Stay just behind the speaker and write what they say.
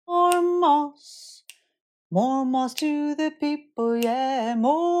moss. More moss to the people, yeah,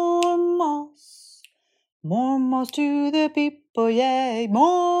 more moss. More moss to the people, yeah,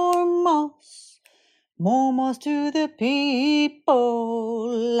 more moss. More moss to the people.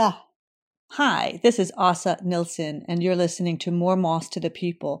 Hi, this is Asa Nilsson, and you're listening to More Moss to the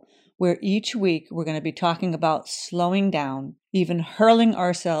People, where each week we're going to be talking about slowing down, even hurling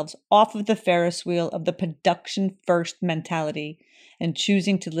ourselves off of the Ferris wheel of the production first mentality, and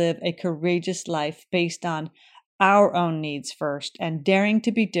choosing to live a courageous life based on our own needs first, and daring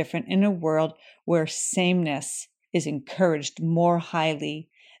to be different in a world where sameness is encouraged more highly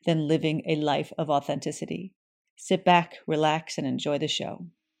than living a life of authenticity. Sit back, relax, and enjoy the show.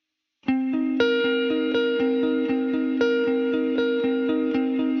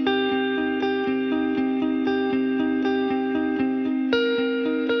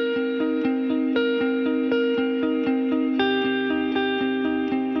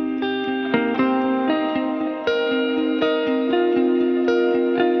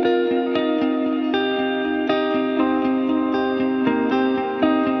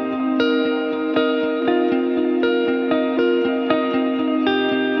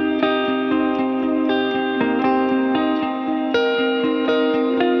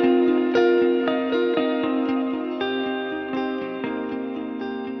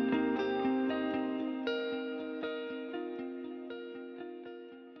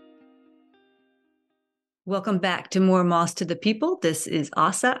 Welcome back to More Moss to the People. This is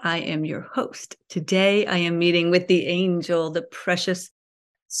Asa. I am your host. Today I am meeting with the angel, the precious,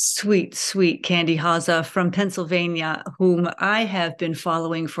 sweet Candice Hozza from Pennsylvania, whom I have been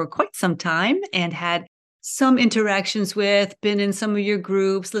following for quite some time and had some interactions with, been in some of your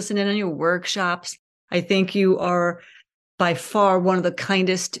groups, listened in on your workshops. I think you are by far one of the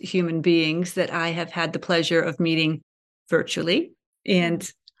kindest human beings that I have had the pleasure of meeting virtually.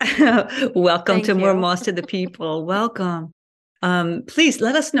 And welcome to More Moss to the People. Welcome. Please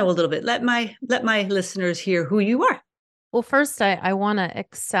let us know a little bit. Let my listeners hear who you are. Well, first, I want to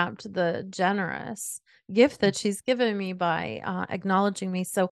accept the generous gift that she's given me by acknowledging me.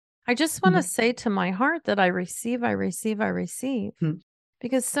 So I just want to say to my heart that I receive.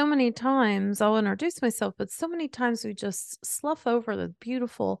 Because so many times, I'll introduce myself, but so many times we just slough over the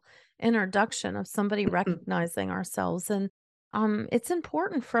beautiful introduction of somebody recognizing ourselves. And it's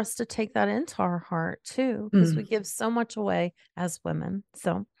important for us to take that into our heart too, because we give so much away as women.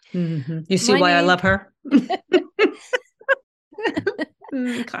 So you see why I love her.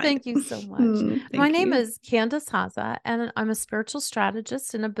 Thank you so much. My name is Candice Hozza, and I'm a spiritual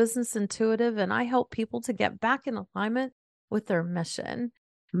strategist and a business intuitive, and I help people to get back in alignment with their mission,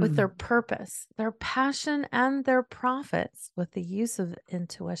 with their purpose, their passion, and their profits with the use of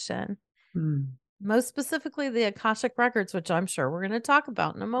intuition. Most specifically, the Akashic Records, which I'm sure we're going to talk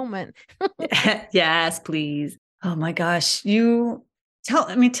about in a moment. Yes, please. Oh my gosh.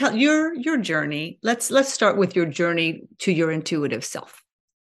 Tell your journey. Let's start with your journey to your intuitive self.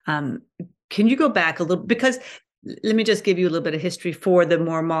 Can you go back a little, because let me just give you a little bit of history for the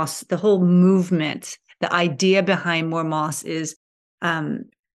More Moss, the whole movement. The idea behind More Moss is,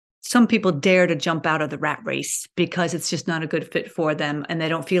 some people dare to jump out of the rat race because it's just not a good fit for them and they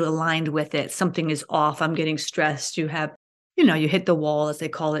don't feel aligned with it. Something is off. I'm getting stressed. You have, you hit the wall, as they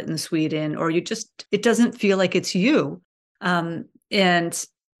call it in Sweden, or it doesn't feel like it's you. And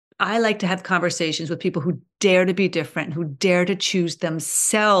I like to have conversations with people who dare to be different, who dare to choose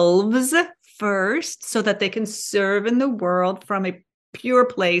themselves first so that they can serve in the world from a pure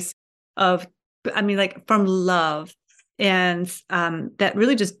place of, from love. And that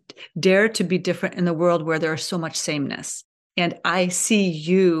really just dare to be different in the world where there's so much sameness. And I see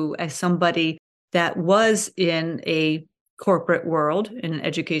you as somebody that was in a corporate world, in an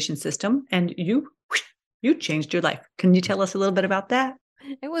education system, and you changed your life. Can you tell us a little bit about that?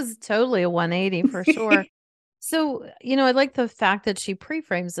 It was totally a 180 for sure. So, I like the fact that she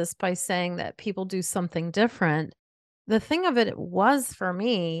preframes this by saying that people do something different. The thing of it was, for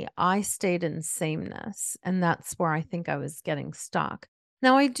me, I stayed in sameness, and that's where I think I was getting stuck.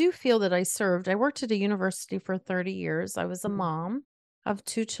 Now, I do feel that I worked at a university for 30 years. I was a mom of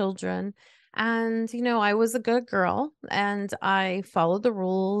 2 children, and, I was a good girl, and I followed the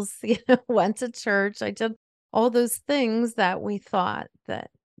rules, went to church. I did all those things that we thought that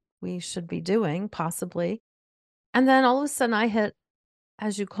we should be doing, possibly. And then all of a sudden I hit,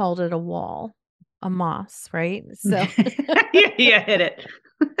 as you called it, a wall. A moss, right? So yeah, hit it.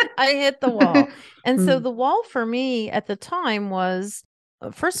 I hit the wall. And so the wall for me at the time was,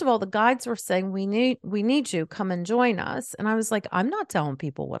 first of all, the guides were saying, we need you, come and join us. And I was like, I'm not telling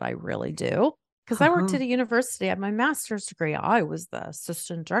people what I really do because I worked at a university. I had my master's degree. I was the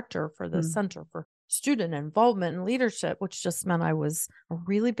assistant director for the Center for Student Involvement and Leadership, which just meant I was a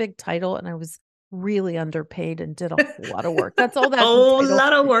really big title and I was really underpaid and did a whole lot of work. That's all that. A whole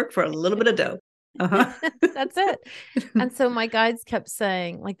lot of work for a little bit of dough. That's it. And so my guides kept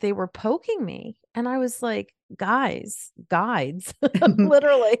saying, like, they were poking me. And I was like, guides,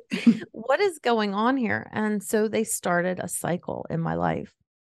 literally, what is going on here? And so they started a cycle in my life.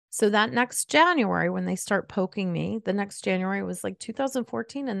 So that next January, when they start poking me, the next January was like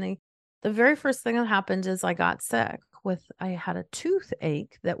 2014. And the very first thing that happened is I got sick I had a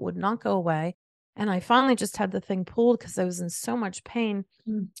toothache that would not go away. And I finally just had the thing pulled because I was in so much pain.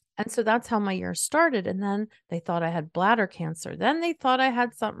 And so that's how my year started. And then they thought I had bladder cancer. Then they thought I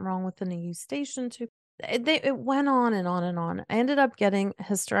had something wrong with the eustachian tube. It went on and on and on. I ended up getting a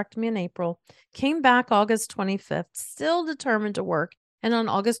hysterectomy in April, came back August 25th, still determined to work. And on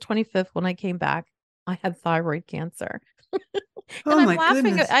August 25th, when I came back, I had thyroid cancer. And I'm laughing.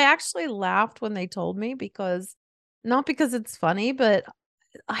 Goodness. I actually laughed when they told me not because it's funny, but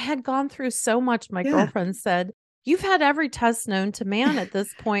I had gone through so much. My girlfriend said, you've had every test known to man at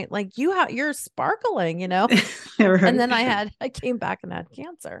this point. Like you're sparkling, Right. And then I came back and had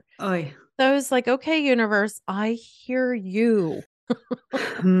cancer. Oy. So I was like, okay, universe, I hear you.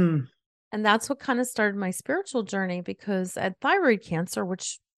 And that's what kind of started my spiritual journey, because I had thyroid cancer,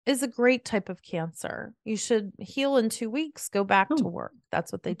 which is a great type of cancer. You should heal in 2 weeks, go back to work.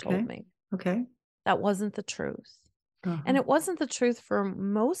 That's what they told me. Okay. That wasn't the truth. And it wasn't the truth for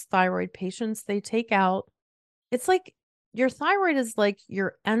most thyroid patients. They take out, it's like your thyroid is like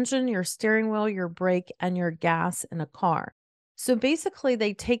your engine, your steering wheel, your brake, and your gas in a car. So basically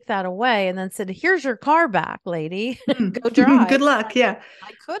they take that away and then said, here's your car back, lady. Go drive. Good luck. Yeah.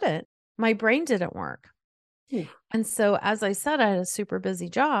 I couldn't. My brain didn't work. And so, as I said, I had a super busy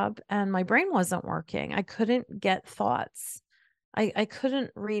job and my brain wasn't working. I couldn't get thoughts. I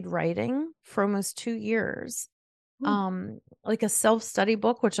couldn't read writing for almost 2 years. Like a self-study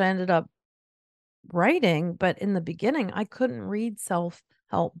book, which I ended up writing, but in the beginning, I couldn't read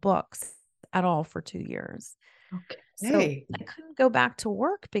self-help books at all for 2 years. So I couldn't go back to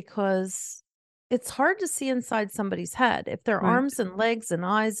work because it's hard to see inside somebody's head. If their arms and legs and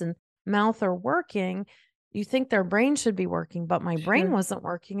eyes and mouth are working, you think their brain should be working, but my brain wasn't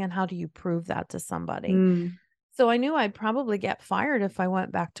working. And how do you prove that to somebody? So I knew I'd probably get fired if I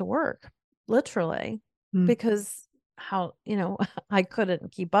went back to work, literally, because I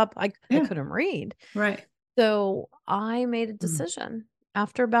couldn't keep up. I couldn't read. Right. So I made a decision.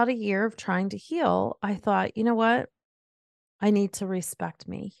 After about a year of trying to heal, I thought, you know what? I need to respect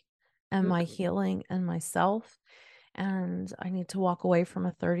me and my healing and myself. And I need to walk away from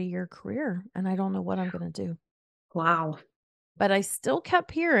a 30-year career. And I don't know what I'm going to do. Wow. But I still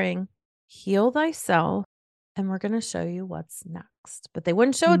kept hearing, heal thyself, and we're going to show you what's next. But they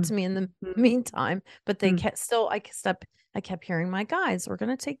wouldn't show it to me in the meantime. But they I kept hearing my guides, we're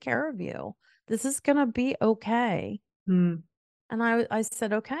going to take care of you. This is going to be okay. And I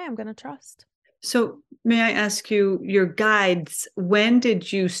said, okay, I'm going to trust. So may I ask you, your guides, when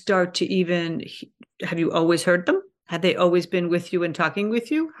did you start to have you always heard them? Had they always been with you and talking with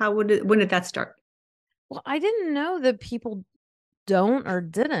you? When did that start? Well, I didn't know that people don't or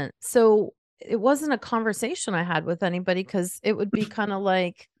didn't. So it wasn't a conversation I had with anybody, because it would be kind of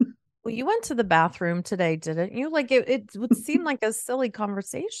like, well, you went to the bathroom today, didn't you? Like it would seem like a silly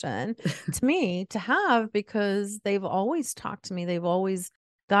conversation to me to have, because they've always talked to me. They've always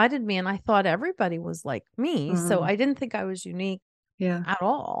guided me. And I thought everybody was like me. So I didn't think I was unique at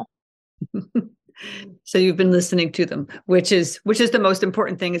all. So you've been listening to them, which is the most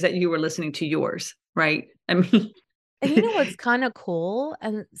important thing, is that you were listening to yours, right? I mean, and you know what's kind of cool?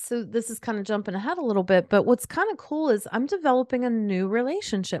 And so this is kind of jumping ahead a little bit, but what's kind of cool is I'm developing a new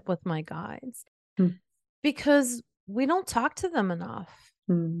relationship with my guides because we don't talk to them enough.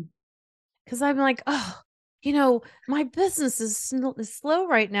 Because I'm like, oh, my business is slow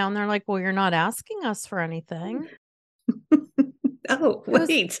right now. And they're like, well, you're not asking us for anything. Oh,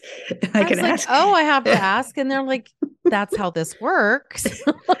 wait. I can ask. Like, oh, I have to ask. And they're like, that's how this works.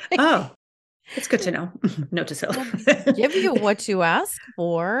 Oh, it's good to know. Note to self. Give you what you ask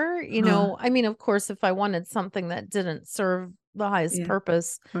for. I mean, of course, if I wanted something that didn't serve the highest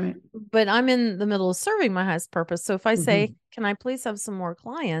purpose, but I'm in the middle of serving my highest purpose. So if I say, can I please have some more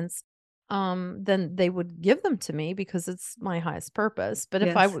clients? Then they would give them to me because it's my highest purpose. But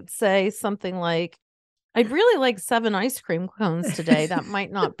if I would say something like, I'd really like 7 ice cream cones today, that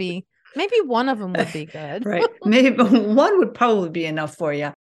might not be, maybe one of them would be good. Right. Maybe one would probably be enough for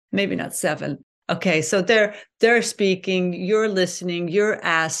you. Maybe not 7. Okay, so they're speaking, you're listening, you're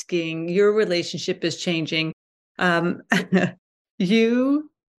asking, your relationship is changing. Um, you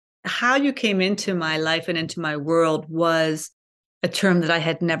how you came into my life and into my world was a term that I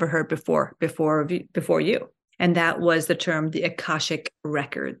had never heard before you, and that was the term the Akashic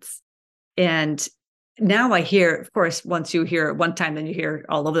Records. And now I hear, of course, once you hear it one time, then you hear it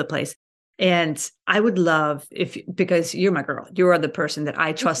all over the place. And I would love if, because you're my girl, you are the person that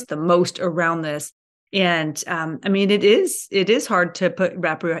I trust the most around this. And I mean, it is hard to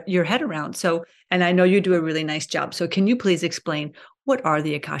wrap your head around. So, and I know you do a really nice job. So, can you please explain what are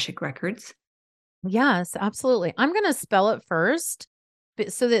the Akashic Records? Yes, absolutely. I'm going to spell it first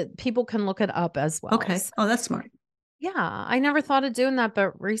so that people can look it up as well. Okay. Oh, that's smart. Yeah, I never thought of doing that,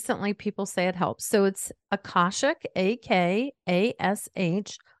 but recently people say it helps. So it's Akashic, Akashic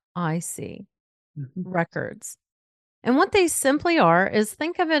Mhm. records. And what they simply are is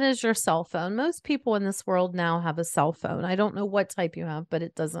think of it as your cell phone. Most people in this world now have a cell phone. I don't know what type you have, but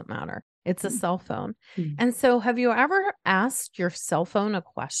it doesn't matter. It's a cell phone. Mhm. And so have you ever asked your cell phone a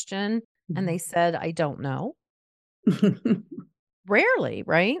question and they said, I don't know? Mhm. Rarely,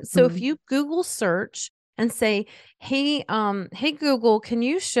 right? So if you Google search and say, hey Google, can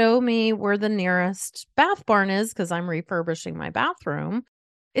you show me where the nearest bath barn is? Because I'm refurbishing my bathroom.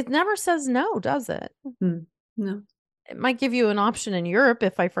 It never says no, does it? Mhm. No. It might give you an option in Europe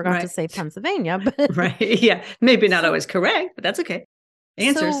if I forgot to Right. say Pennsylvania, but Right. Yeah. Maybe not so always correct, but that's okay.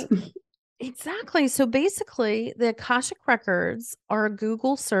 Answers. so exactly. So basically, the Akashic records are a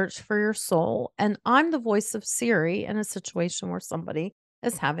Google search for your soul, and I'm the voice of Siri in a situation where somebody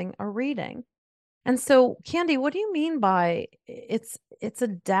is having a reading. And so, Candy, what do you mean by it's a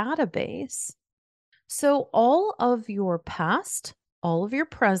database? So all of your past, all of your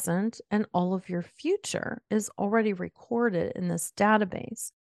present, and all of your future is already recorded in this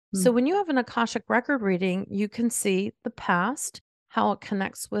database. So Mm, when you have an Akashic record reading, you can see the past, how it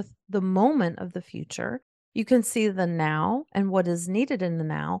connects with the moment of the future. You can see the now and what is needed in the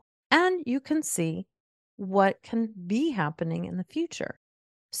now, and you can see what can be happening in the future.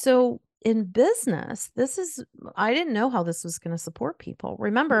 So in business, I didn't know how this was going to support people.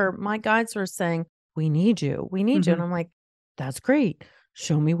 Remember, my guides were saying, we need you. We need you. And mhm. I'm like, that's great.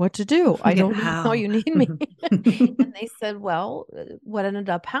 Show me what to do. I Yeah. don't know how How? you need me. And Mhm. they said, well, what ended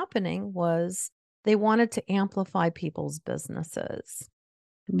up happening was they wanted to amplify people's businesses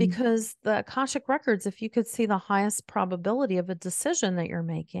Mm, because the Akashic records, if you could see the highest probability of a decision that you're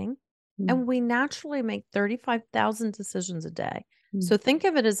making, mm, and we naturally make 35,000 decisions a day. mm. So think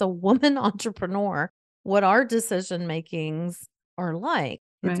of it as a woman entrepreneur, what our decision makings are like.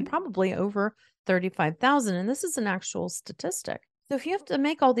 It's Right. probably over 35,000. And this is an actual statistic. So if you have to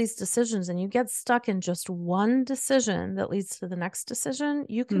make all these decisions and you get stuck in just one decision that leads to the next decision,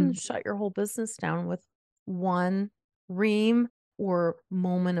 you can Mm, shut your whole business down with one ream or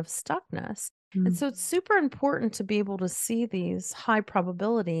moment of stuckness. And mm, so it's super important to be able to see these high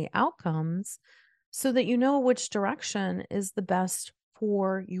probability outcomes so that you know which direction is the best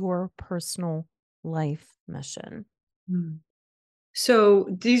for your personal life mission. mm. So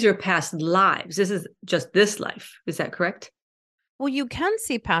these are past lives. This is just this life. Is that correct? Well, you can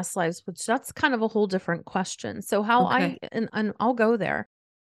see past lives, which that's kind of a whole different question. So how Okay. and I'll go there.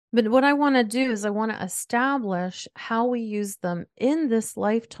 But what I want to do is I want to establish how we use them in this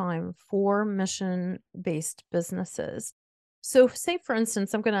lifetime for mission-based businesses. So say for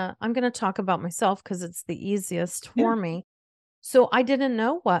instance, I'm going to talk about myself because it's the easiest Yeah. for me. So I didn't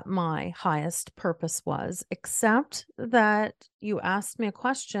know what my highest purpose was, except that you asked me a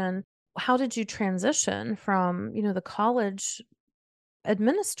question, how did you transition from, the college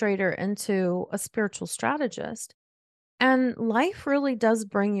administrator into a spiritual strategist? And life really does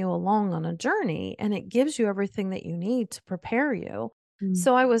bring you along on a journey and it gives you everything that you need to prepare you. Mm,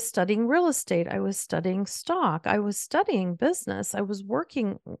 So I was studying real estate, I was studying stock, I was studying business, I was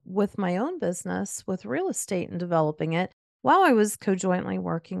working with my own business with real estate and developing it while I was co-jointly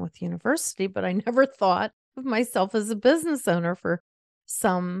working with university, but I never thought of myself as a business owner for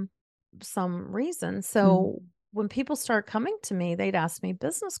some some reason. mm, So when people start coming to me, they'd ask me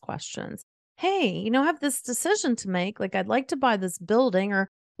business questions. Hey, I have this decision to make. Like, I'd like to buy this building, or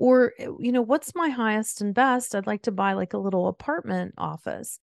what's my highest and best? I'd like to buy like a little apartment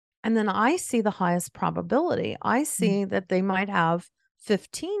office. And then I see the highest probability. I mm, see that they might have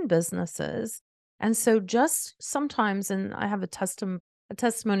 15 businesses. And so just sometimes, and I have a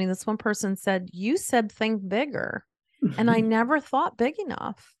testimony, this one person said, you said think bigger. And I never thought big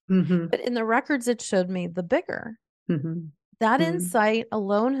enough. mhm, But in the records, it showed me the bigger. mhm, That mm. insight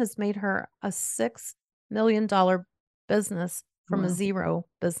alone has made her a $6 million business from a Wow. zero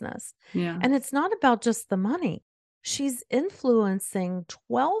business. Yeah. And it's not about just the money. She's influencing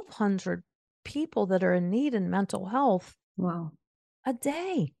 1,200 people that are in need in mental health Wow. a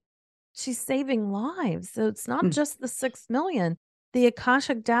day. She's saving lives. So it's not Mm, just the 6 million. The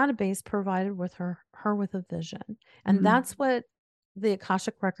Akashic database provided with her with a vision. And mm, that's what the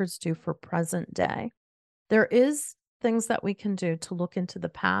Akashic records do for present day. There is things that we can do to look into the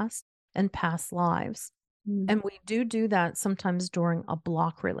past and past lives. mm. And we do that sometimes during a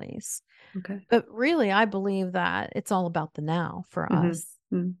block release. Okay. But really, I believe that it's all about the now for Hmm. us.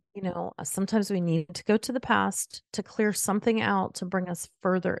 Mm. Sometimes we need to go to the past to clear something out to bring us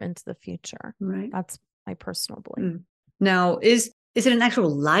further into the future. Right. That's my personal belief. Mm. Now, is it an actual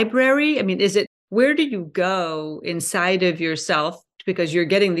library? I mean, is it where do you go inside of yourself because you're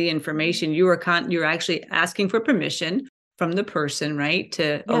getting the information? You're actually asking for permission from the person, right,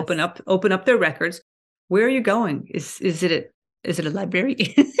 to Yes. open up their records. Where are you going? Is it a library?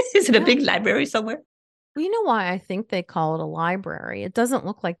 Is it a Yeah. big library somewhere? Well, you know why I think they call it a library? It doesn't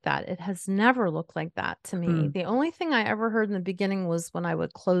look like that. It has never looked like that to me. Mm, The only thing I ever heard in the beginning was when I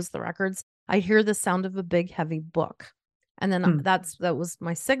would close the records, I'd hear the sound of a big heavy book. And then mm, that was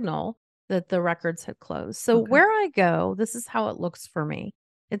my signal that the records had closed. So okay. where I go, this is how it looks for me.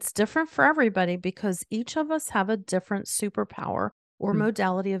 It's different for everybody because each of us have a different superpower or Mm,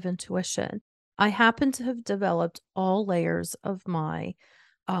 modality of intuition. I happen to have developed all layers of my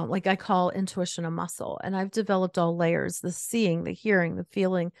like I call intuition a muscle. And I've developed all layers: the seeing, the hearing, the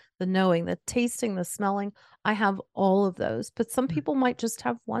feeling, the knowing, the tasting, the smelling. I have all of those. But some mm, people might just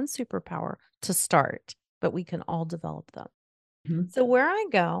have one superpower to start, but we can all develop them. mm, So, where I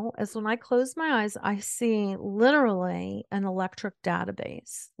go is when I close my eyes, I see literally an electric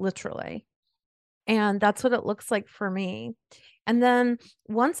database, literally. And that's what it looks like for me. And then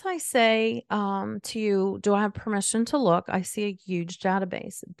once I say to you, do I have permission to look? I see a huge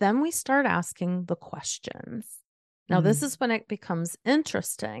database. Then we start asking the questions. Now, this mm, is when it becomes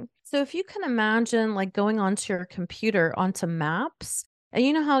interesting. So, if you can imagine like going onto your computer, onto maps, and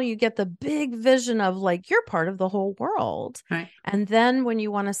you know how you get the big vision of like you're part of the whole world. right. And then when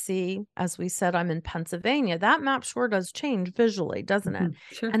you want to see, as we said, I'm in Pennsylvania, that map sure does change visually, doesn't it? Mhm.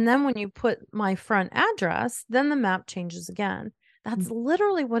 Sure. And then when you put my front address, then the map changes again. That's Mm,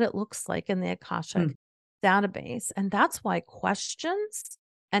 literally what it looks like in the Akashic mm, database. And that's why questions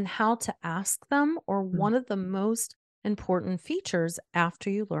and how to ask them are mm, one of the most important features after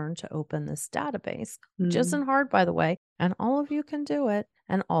you learn to open this database, which mm. isn't hard, by the way. And all of you can do it,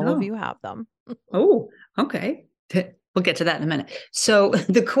 and all of Oh. you have them. Oh, okay. We'll get to that in a minute. So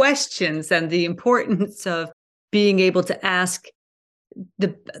the questions and the importance of being able to ask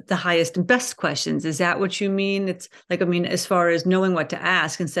the highest and best questions, is that what you mean? It's like, I mean, as far as knowing what to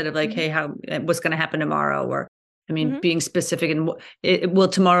ask instead of like, Hmm. hey, what's going to happen tomorrow? Or, I mean, Hmm. being specific and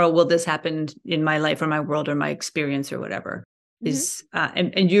will this happen in my life or my world or my experience or whatever Hmm. is,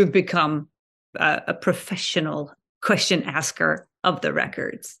 and you've become a professional question asker of the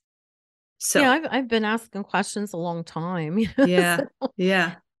records. Yeah, So I've been asking questions a long time. yeah, So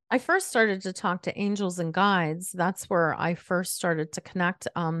yeah. I first started to talk to angels and guides. That's where I first started to connect.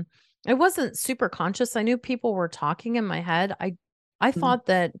 I wasn't super conscious. I knew people were talking in my head. I Mm, thought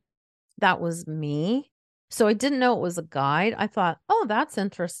that that was me. So I didn't know it was a guide. I thought, "Oh, that's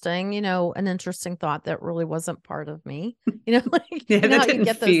interesting." An interesting thought that really wasn't part of me. Like, yeah, how that you didn't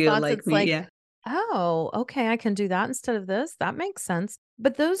get those feel thoughts, like it's me. like, Yeah. "Oh, okay, I can do that instead of this. That makes sense."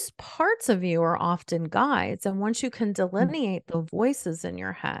 But those parts of you are often guides, and once you can Mm, delineate the voices in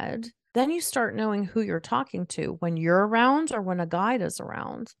your head, then you start knowing who you're talking to when you're around or when a guide is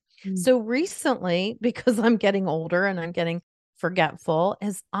around. mm, So recently, because I'm getting older and I'm getting forgetful,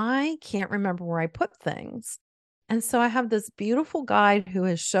 is I can't remember where I put things. And so I have this beautiful guide who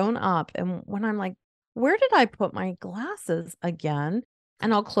has shown up. And when I'm like, where did I put my glasses again?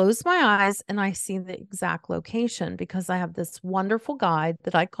 And I'll close my eyes and I see the exact location because I have this wonderful guide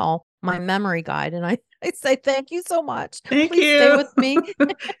that I call my memory guide. And I say, thank you so much. thank Please stay you. with me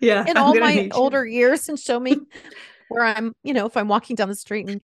Yeah, in I'm all gonna my need you. older years and show me where I'm, if I'm walking down the street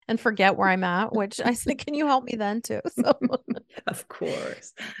and forget where I'm at, which I said, can you help me then too? So Of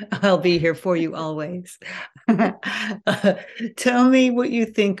course. I'll be here for you always. Tell me what you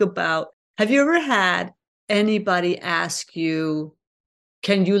think about, have you ever had anybody ask you,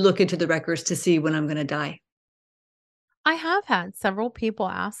 can you look into the records to see when I'm going to die? I have had several people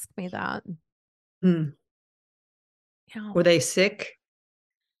ask me that. Hmm. Yeah. Were they sick?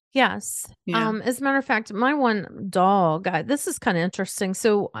 Yes. Yeah. As a matter of fact, my one dog, this is kind of interesting.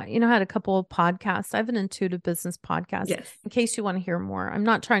 So, I had a couple of podcasts. I have an intuitive business podcast Yes. in case you want to hear more. I'm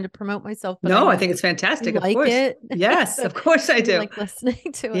not trying to promote myself, but I No, I know think it's you fantastic. Of like course. it. Yes, So of course I you do. like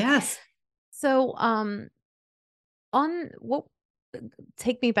listening to it. Yes. So, on what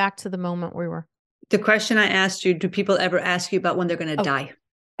take me back to the moment we were. The question I asked you, do people ever ask you about when they're going to Oh, die?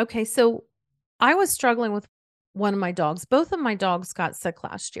 okay. So I was struggling with one of my dogs. Both of my dogs got sick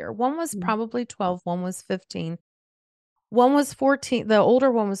last year. One was Mm, probably 12, one was 15. One was 14. The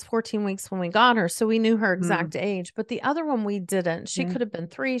older one was 14 weeks when we got her, so we knew her mm, exact age, but the other one we didn't. She yeah. could have been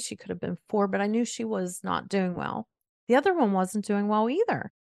 3, she could have been 4, but I knew she was not doing well. The other one wasn't doing well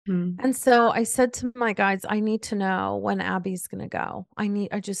either. Mm, And so I said to my guides, I need to know when Abby's going to go.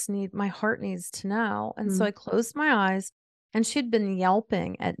 I just need, my heart needs to know. And so mm, I closed my eyes and she'd been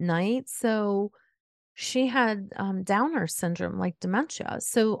yelping at night. So she had Downer syndrome, like dementia.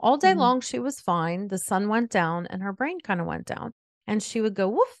 So all day mm, long, she was fine. The sun went down and her brain kind of went down. And she would go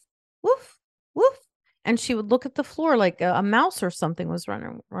woof, woof, woof. And she would look at the floor like a mouse or something was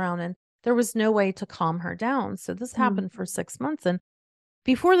running around. And there was no way to calm her down. So this mm, happened for 6 months. And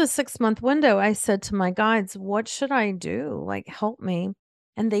before the 6-month window, I said to my guides, what should I do? Like, help me.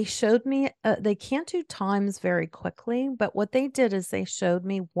 And they showed me, they can't do times very quickly, but what they did is they showed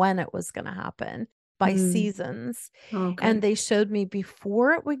me when it was going to happen by mm. seasons. And Okay. they showed me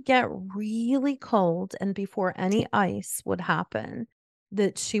before it would get really cold and before any ice would happen,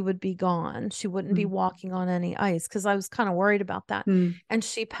 that she would be gone. She wouldn't be Mm, walking on any ice because I was kind of worried about that. mm, And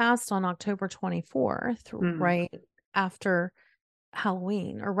she passed on October 24th, mm. right after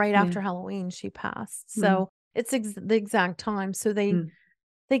Halloween, or right Yeah. after Halloween she passed. Mm, So it's the exact time. So mm,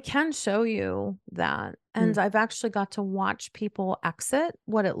 they can show you that. And mm. I've actually got to watch people exit,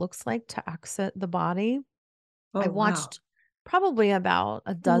 what it looks like to exit the body. Oh, I've wow. watched probably about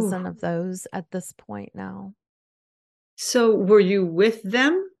a Ooh. dozen of those at this point now. So were you with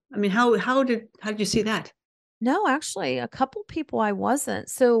them? I mean, how did you see that? No, actually, a couple people I wasn't.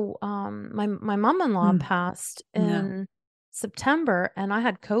 So, my mom-in-law Mm, passed no. in September and I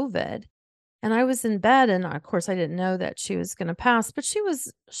had COVID. And I was in bed and of course I didn't know that she was gonna pass, but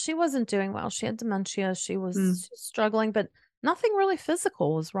she wasn't doing well. She had dementia, Mm, she was struggling, but nothing really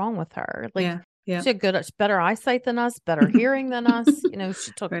physical was wrong with her. Like, yeah. Yeah. she had better eyesight than us, better hearing than us.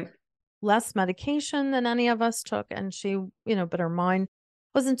 She took Right. less medication than any of us took, and but her mind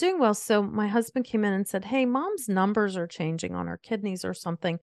wasn't doing well. So my husband came in and said, "Hey, mom's numbers are changing on her kidneys or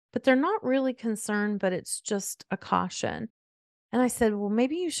something, but they're not really concerned, but it's just a caution." And I said, "Well,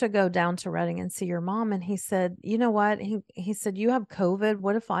 maybe you should go down to Reading and see your mom." And he said, "You know what?" He said, "You have COVID.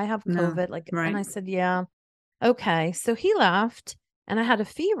 What if I have No. COVID?" Like, and Right. I said, "Yeah, okay." So he left and I had a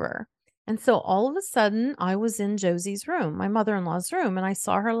fever. And so all of a sudden, I was in Josie's room, my mother-in-law's room, and I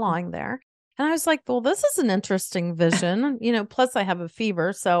saw her lying there. And I was like, "Well, this is an interesting vision." Plus I have a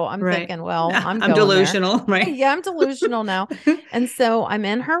fever, so I'm Right. thinking, "Well, Yeah, I'm I'm going there." delusional, right? Yeah, I'm delusional now. And so I'm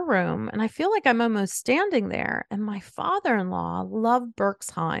in her room and I feel like I'm almost standing there. And my father in law loved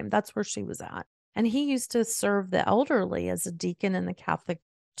Berksheim. That's where she was at. And he used to serve the elderly as a deacon in the Catholic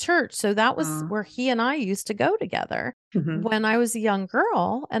church. So that was Oh, where he and I used to go together mhm. when I was a young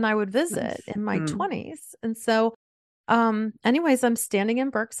girl and I would visit Nice. in my Mm. 20s. And so, anyways, I'm standing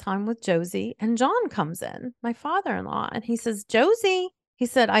in Berksheim with Josie and John comes in, my father in law, and he says, "Josie," he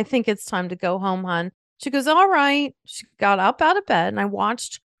said, "I think it's time to go home, hon." She goes, "All right." She got up out of bed and I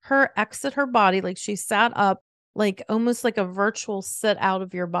watched her exit her body. Like, she sat up, like almost like a virtual sit out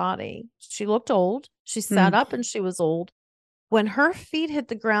of your body. She looked old. She sat Mm. up and she was old. When her feet hit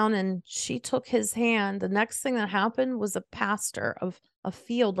the ground and she took his hand, the next thing that happened was a pasture of a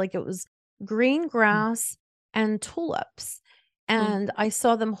field, like it was green Mm. grass and tulips. Oh, And I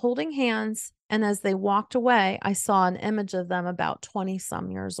saw them holding hands. And as they walked away, I saw an image of them about 20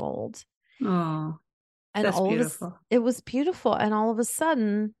 some years old. oh, And that's beautiful. it was beautiful. And all of a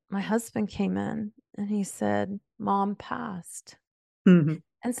sudden, my husband came in and he said, "Mom passed." Mhm.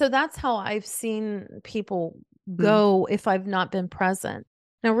 And so that's how I've seen people Mm. go if I've not been present.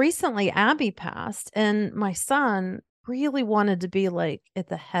 Now, recently, Abby passed, and my son really wanted to be like at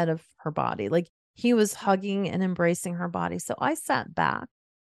the head of her body. Like, he was hugging and embracing her body. So I sat back.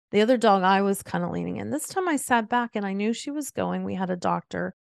 The other dog, I was kind of leaning in. This time I sat back and I knew she was going. We had a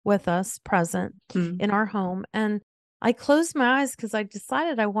doctor with us present Mm. in our home. And I closed my eyes because I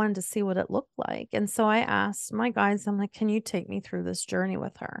decided I wanted to see what it looked like. And so I asked my guides, I'm like, "Can you take me through this journey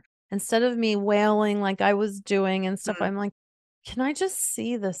with her?" Instead of me wailing like I was doing and stuff, Mm. I'm like, "Can I just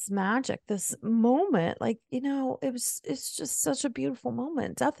see this magic, this moment?" Like, it's just such a beautiful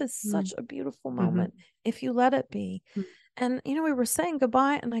moment. Death is Mm. such a beautiful Mhm. moment if you let it be. And, we were saying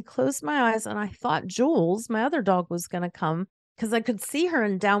goodbye, and I closed my eyes and I thought Jules, my other dog, was going to come because I could see her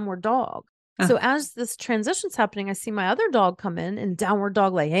in downward dog. So as this transition's happening, I see my other dog come in downward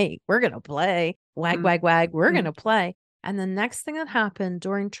dog, like, hey, we're going to play. Wag, wag, wag. We're going to play. And the next thing that happened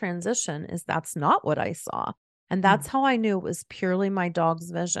during transition is that's not what I saw. And that's how I knew it was purely my dog's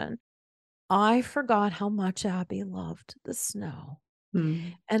vision. I forgot how much Abby loved the snow.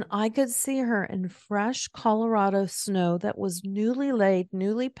 And I could see her in fresh Colorado snow that was newly laid,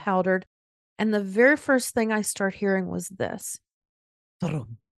 newly powdered. And the very first thing I start hearing was this,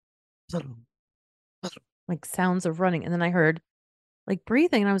 like sounds of running. And then I heard like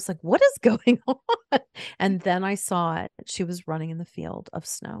breathing. And I was like, what is going on? And then I saw it. She was running in the field of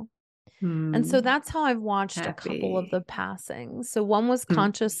snow. And so that's how I've watched a couple of the passings. So one was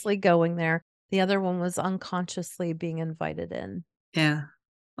consciously going there. The other one was unconsciously being invited in. Yeah.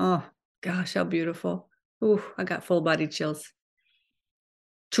 Oh, gosh, how beautiful. Ooh, I got full body chills.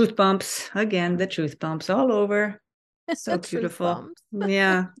 Truth bumps. Again, the truth bumps all over. So beautiful.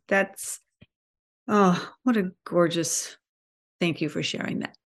 Yeah, what a gorgeous. Thank you for sharing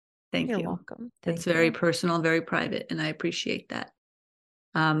that. Thank you. You're welcome. That's very personal, very private, and I appreciate that.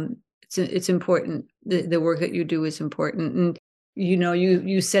 It's important. The work that you do is important. And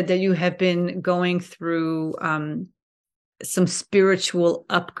you said that you have been going through some spiritual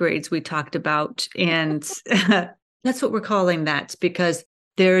upgrades we talked about, and that's what we're calling that, because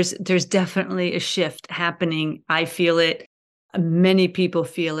there's definitely a shift happening. I feel it. Many people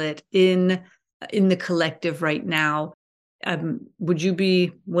feel it in the collective right now. Would you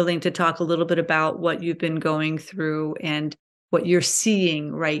be willing to talk a little bit about what you've been going through and what you're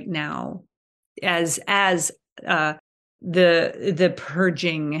seeing right now as the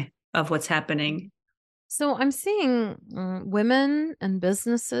purging of what's happening? So I'm seeing women and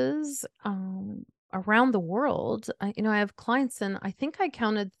businesses around the world. I have clients in, I think I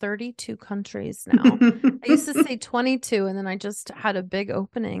counted 32 countries now. I used to say 22, and then I just had a big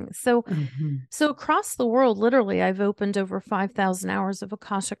opening. So across the world, literally, I've opened over 5,000 hours of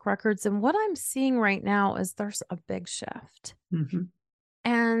Akashic Records. And what I'm seeing right now is there's a big shift.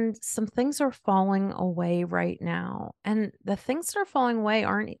 And some things are falling away right now. And the things that are falling away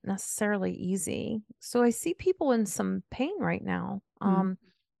aren't necessarily easy. So I see people in some pain right now.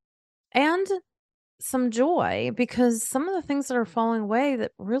 And some joy, because some of the things that are falling away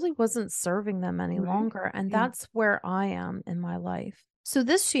that really wasn't serving them any longer. And that's where I am in my life. So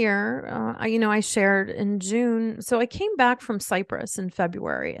this year, I shared in June. So I came back from Cyprus in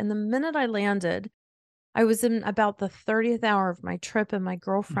February. And the minute I landed, I was in about the 30th hour of my trip, and my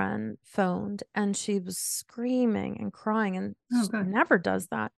girlfriend phoned, and she was screaming and crying, and she never does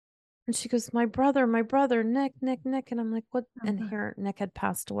that. And she goes, my brother, Nick. And I'm like, what? And here Nick had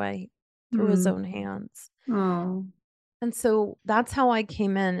passed away through his own hands. And so that's how I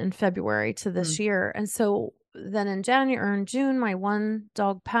came in February to this year. And so then in January or in June, my one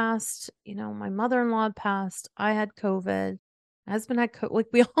dog passed, my mother-in-law passed. I had COVID. My husband had COVID. Like,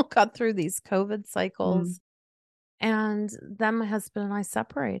 we all got through these COVID cycles. And then my husband and I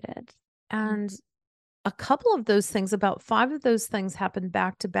separated. And a couple of those things, about 5 of those things, happened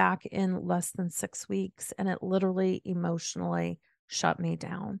back to back in less than 6 weeks. And it literally emotionally shut me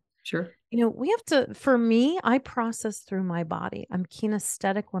down. Sure. We have to, for me, I process through my body. I'm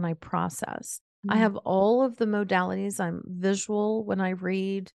kinesthetic when I process. I have all of the modalities. I'm visual when I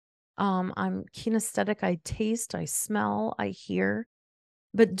read. I'm kinesthetic. I taste, I smell, I hear.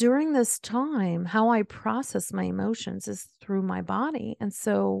 But during this time, how I process my emotions is through my body. And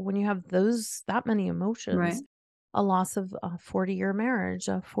so when you have that many emotions, a loss of a 40-year marriage,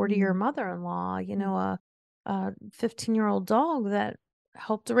 a 40-year mother-in-law, a 15-year-old dog that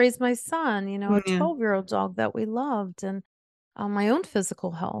helped to raise my son, a 12-year-old dog that we loved. And my own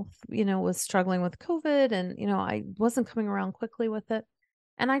physical health, was struggling with COVID, and, I wasn't coming around quickly with it.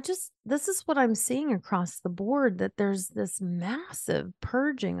 And this is what I'm seeing across the board, that there's this massive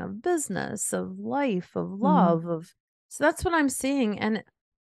purging of business, of life, of love, so that's what I'm seeing. And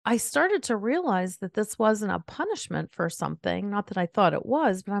I started to realize that this wasn't a punishment for something, not that I thought it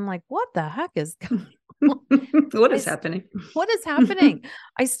was, but I'm like, what the heck is going on? What is happening? What is happening?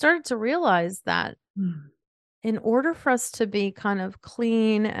 I started to realize that in order for us to be kind of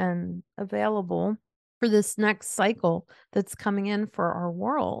clean and available for this next cycle that's coming in for our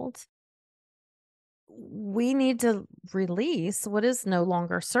world, we need to release what is no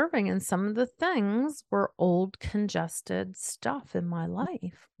longer serving. And some of the things were old, congested stuff in my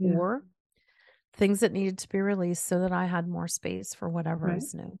life, or things that needed to be released so that I had more space for whatever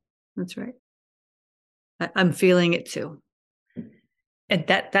is new. That's right. I'm feeling it too. And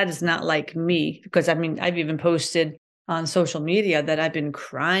that is not like me, because I've even posted on social media that I've been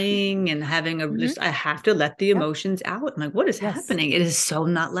crying and having I have to let the Yep. emotions out. I'm like, what is Yes. happening? It is so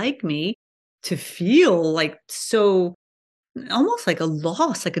not like me to feel like so almost like a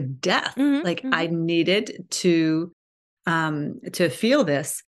loss, like a death. Mhm, Like I mhm. needed to feel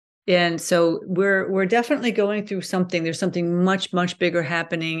this. And so we're definitely going through something. There's something much, much bigger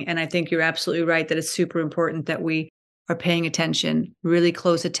happening. And I think you're absolutely right that it's super important that we are paying attention, really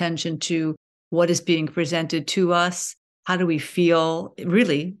close attention to what is being presented to us. How do we feel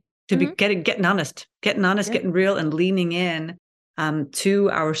really to be Mhm. getting honest, Yeah. getting real and leaning in to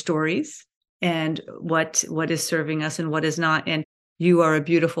our stories and what is serving us and what is not. And you are a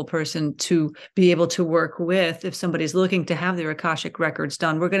beautiful person to be able to work with if somebody's looking to have their Akashic records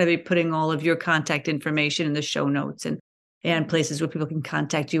done. We're going to be putting all of your contact information in the show notes and places where people can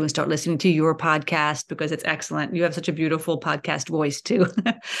contact you and start listening to your podcast because it's excellent. You have such a beautiful podcast voice too.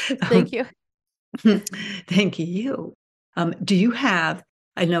 Thank you. Thank you. Do you have,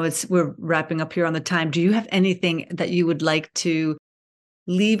 I know we're wrapping up here on the time. Do you have anything that you would like to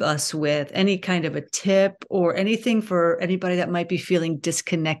leave us with, any kind of a tip or anything for anybody that might be feeling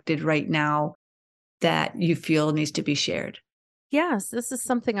disconnected right now that you feel needs to be shared? Yes, this is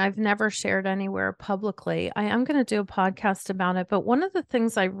something I've never shared anywhere publicly. I am going to do a podcast about it, but one of the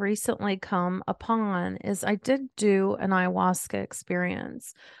things I recently come upon is I did do an ayahuasca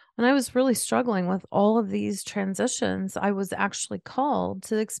experience. When I was really struggling with all of these transitions, I was actually called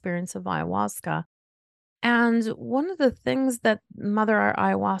to the experience of ayahuasca. And one of the things that Mother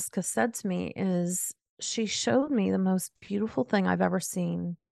Ayahuasca said to me is she showed me the most beautiful thing I've ever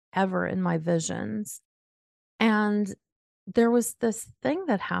seen ever in my visions. And there was this thing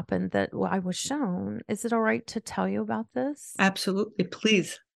that happened that I was shown. Is it all right to tell you about this? Absolutely.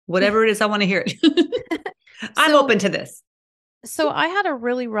 Please. Whatever it is, I want to hear it. I'm So open to this. so I had a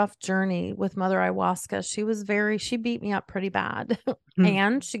really rough journey with Mother Ayahuasca. She beat me up pretty bad Hmm,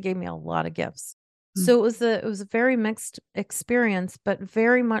 and she gave me a lot of gifts. hmm, So it was a very mixed experience, but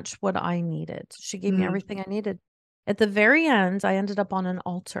very much what I needed. She gave me hmm, everything I needed. At the very end, I ended up on an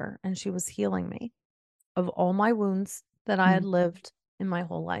altar and she was healing me of all my wounds that I hmm, had lived in my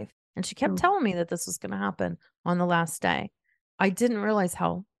whole life. And she kept hmm, telling me that this was going to happen on the last day. I didn't realize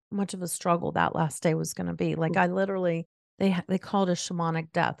how much of a struggle that last day was going to be. Like I literally they called it a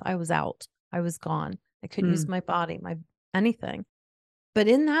shamanic death. I was out. I was gone. I couldn't use hmm, my body, my anything. But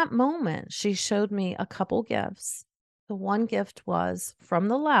in that moment, she showed me a couple gifts. The one gift was from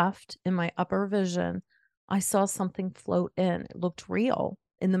the left in my upper vision. I saw something float in. It looked real.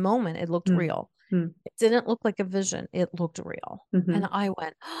 In the moment, it looked hmm, real. hmm, It didn't look like a vision. It looked real. And hmm, I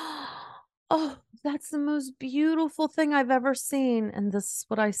went, "Oh, that's the most beautiful thing I've ever seen." And this is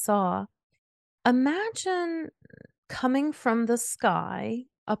what I saw. Imagine coming from the sky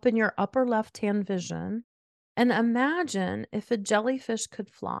up in your upper left-hand vision, and imagine if a jellyfish could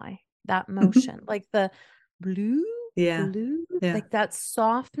fly, that hmm. motion, like the blue, Yeah. blue, Yeah. like that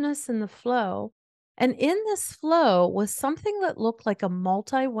softness in the flow. And in this flow was something that looked like a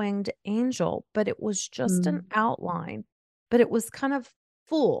multi-winged angel, but it was just an Hmm, outline, but it was kind of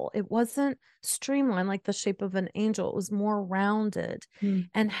full. It wasn't streamlined like the shape of an angel. It was more rounded hmm,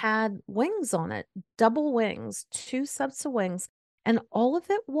 and had wings on it, double wings, two sets of wings. And all of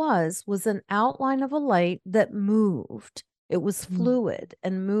it was an outline of a light that moved. It was hmm, fluid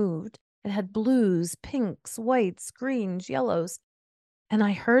and moved. It had blues, pinks, whites, greens, yellows. And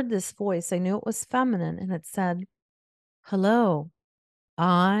I heard this voice. I knew it was feminine. And it said, "Hello,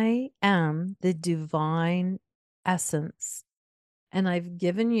 I am the divine essence. And I've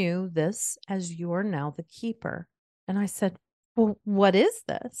given you this as you are now the keeper." And I said, "Well, what is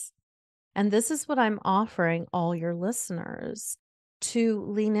this?" And this is what I'm offering all your listeners to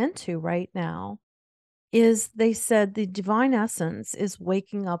lean into right now is they said the divine essence is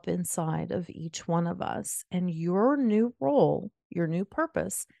waking up inside of each one of us, and your new role, your new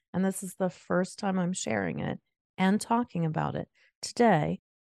purpose, and this is the first time I'm sharing it and talking about it today,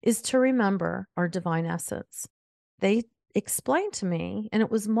 is to remember our divine essence. They explained to me, and it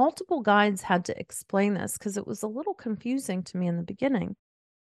was multiple guides had to explain this because it was a little confusing to me in the beginning.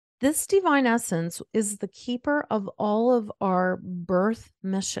 This divine essence is the keeper of all of our birth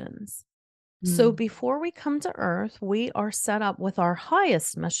missions. So hmm, before we come to earth, we are set up with our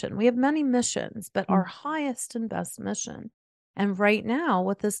highest mission. We have many missions, but hmm, our highest and best mission. And right now,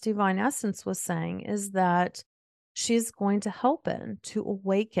 what this divine essence was saying is that she's going to help in to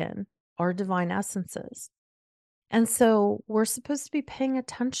awaken our divine essences. And so we're supposed to be paying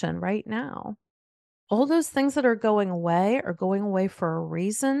attention right now. All those things that are going away for a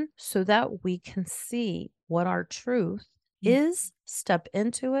reason so that we can see what our truth hmm, is, step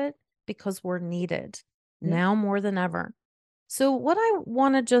into it because we're needed. now more than ever. So, what I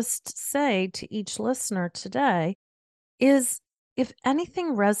want to just say to each listener today is if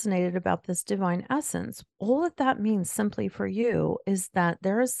anything resonated about this divine essence, all that means simply for you is that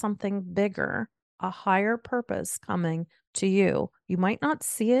there is something bigger, a higher purpose coming to you. You might not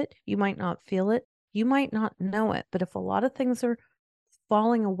see it, you might not feel it, you might not know it, but if a lot of things are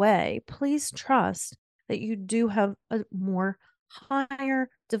falling away, please trust that you do have a more higher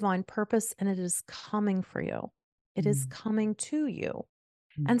divine purpose and it is coming for you. It is coming to you.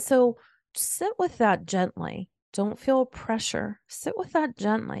 And so sit with that gently. Don't feel pressure. Sit with that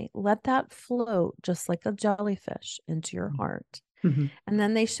gently. Let that float just like a jellyfish into your heart. And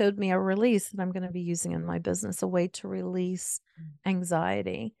then they showed me a release that I'm going to be using in my business, a way to release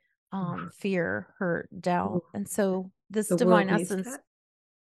anxiety, fear, hurt, doubt. And so this The divine world needs essence that.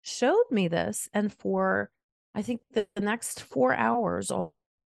 showed me this. And for, I think the next 4 hours, all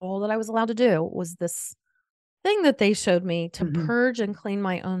that I was allowed to do was this thing that they showed me to purge and clean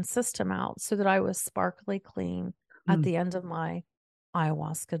my own system out so that I was sparkly clean at the end of my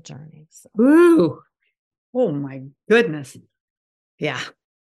ayahuasca journey. So. Ooh. Oh my goodness. Yeah.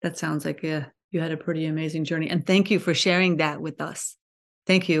 That sounds like you had a pretty amazing journey. And thank you for sharing that with us.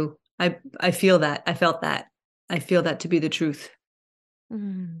 Thank you. I feel that. I felt that. I feel that to be the truth.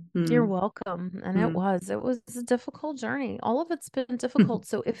 You're Mm. welcome. And Mm. it was a difficult journey. All of it's been difficult.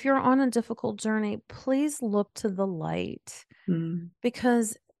 So if you're on a difficult journey, please look to the light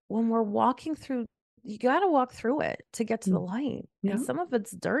because when we're walking through, you got to walk through it to get to the light. Yeah. And some of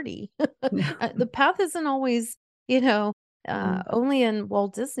it's dirty. Yeah. The path isn't always, only in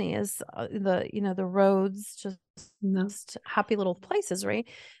Walt Disney is the roads No. just happy little places, right?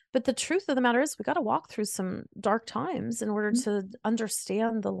 But the truth of the matter is we got to walk through some dark times in order to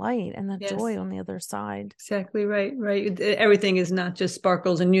understand the light and the Yes. joy on the other side. Exactly right. Right. Everything is not just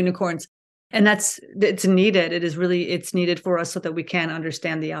sparkles and unicorns. And it's needed. It's needed for us so that we can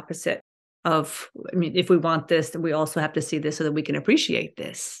understand the opposite of, I mean, if we want this, then we also have to see this so that we can appreciate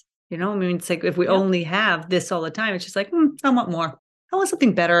this. I mean, it's like if we Yep. only have this all the time, it's just like, I want more. I want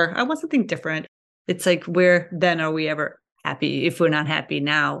something better. I want something different. It's like, where then are we ever happy if we're not happy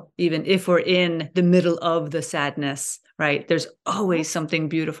now, even if we're in the middle of the sadness, right? There's always something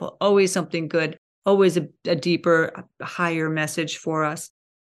beautiful, always something good, always a deeper, a higher message for us.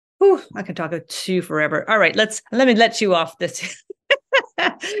 Whew, I can talk to you forever. All right, let me let you off this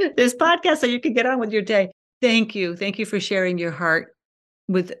this podcast so you can get on with your day. Thank you for sharing your heart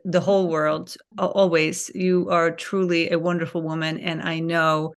with the whole world. Always, you are truly a wonderful woman, and I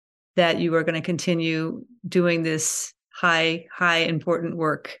know that you are going to continue doing this high important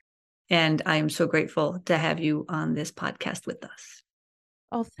work. And I am so grateful to have you on this podcast with us.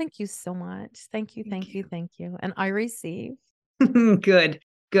 Oh, thank you so much. Thank you, thank you, thank you. And I receive. Good,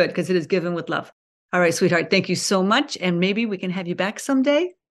 because it is given with love. All right, sweetheart, thank you so much. And maybe we can have you back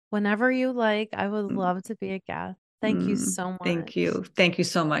someday. Whenever you like, I would love to be a guest. Thank you so Thank much. you. Thank you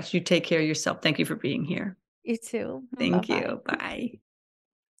so much. You take care of yourself. Thank you for being here. You too. Thank Bye-bye. you. Bye.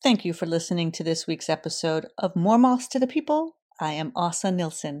 Thank you for listening to this week's episode of More Moss to the People. I am Asa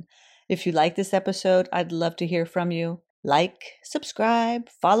Nilsson. If you like this episode, I'd love to hear from you. Like, subscribe,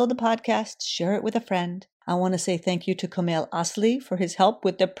 follow the podcast, share it with a friend. I want to say thank you to Kamel Asli for his help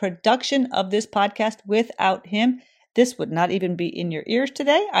with the production of this podcast. Without him, this would not even be in your ears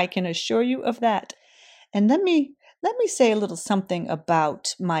today. I can assure you of that. And let me say a little something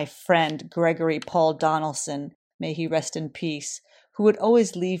about my friend Gregory Paul Donaldson. May he rest in peace, who would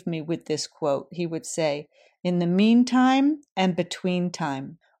always leave me with this quote. He would say, "In the meantime and between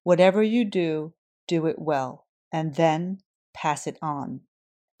time, whatever you do, do it well, and then pass it on.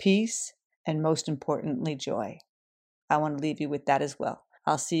 Peace, and most importantly, joy." I want to leave you with that as well.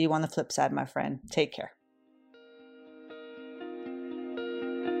 I'll see you on the flip side, my friend. Take care.